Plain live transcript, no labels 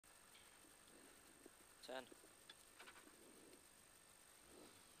10.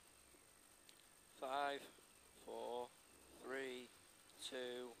 5, 4, 3, 2,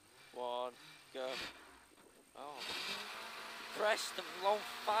 1, go. Oh. Crest and long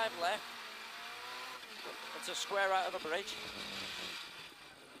 5 left. Into square right of a bridge.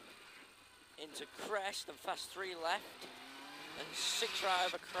 Into crest and fast 3 left. And 6 right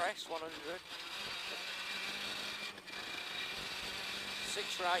over crest, 100.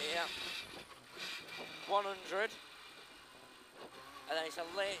 6 right here. 100. And then it's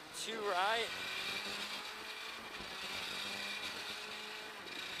a late 2 right.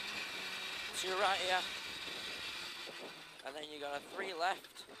 2 right here. And then you got a 3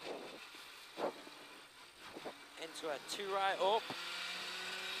 left. Into a 2 right up.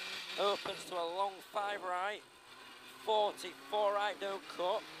 Opens to a long 5 right. 40, 4 right, don't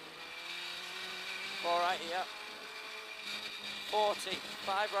cut. 4 right here. 40,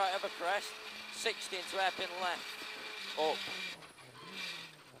 5 right over crest. 60 into hairpin left. Up.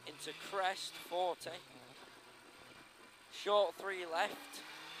 Into crest, 40. Short 3 left.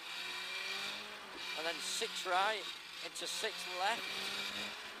 And then 6 right. Into 6 left.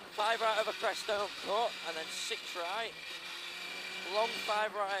 5 right over crest, don't cut. And then 6 right. Long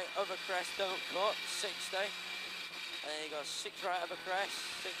 5 right over crest, don't cut. 60. And then you got 6 right over crest,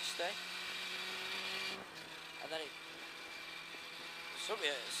 60. And then it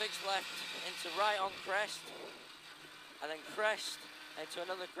 6 left into right on crest. And then crest into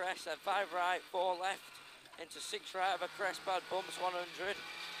another crest. And 5 right, 4 left. Into 6 right over crest, bad bumps, 100.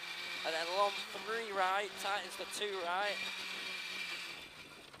 And then long 3 right, tightens to 2 right.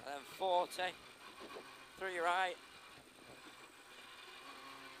 And then 40. 3 right.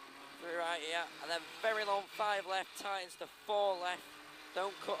 3 right here, and then very long 5 left, tightens to 4 left,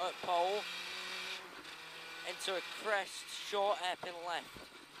 don't cut at pole, into a crest, short hairpin left.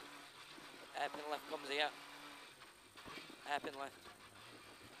 Hairpin left comes here, hairpin left.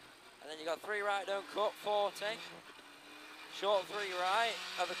 And then you got 3 right, don't cut, 40. Short 3 right,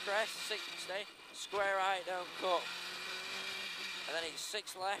 over crest, 60. Square right, don't cut. And then it's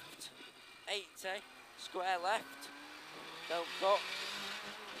 6 left, 80. Square left, don't cut.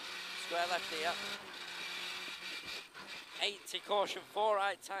 Square left here. 80, caution 4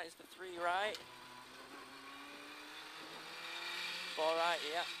 right, tightens to 3 right. 4 right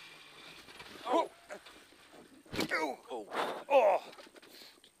here. Oh! Oh! Oh! Oh!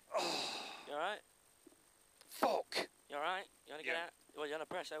 You alright? Fuck! You alright? You wanna get out? Well, you wanna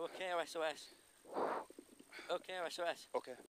press OK or SOS? OK or SOS? Okay.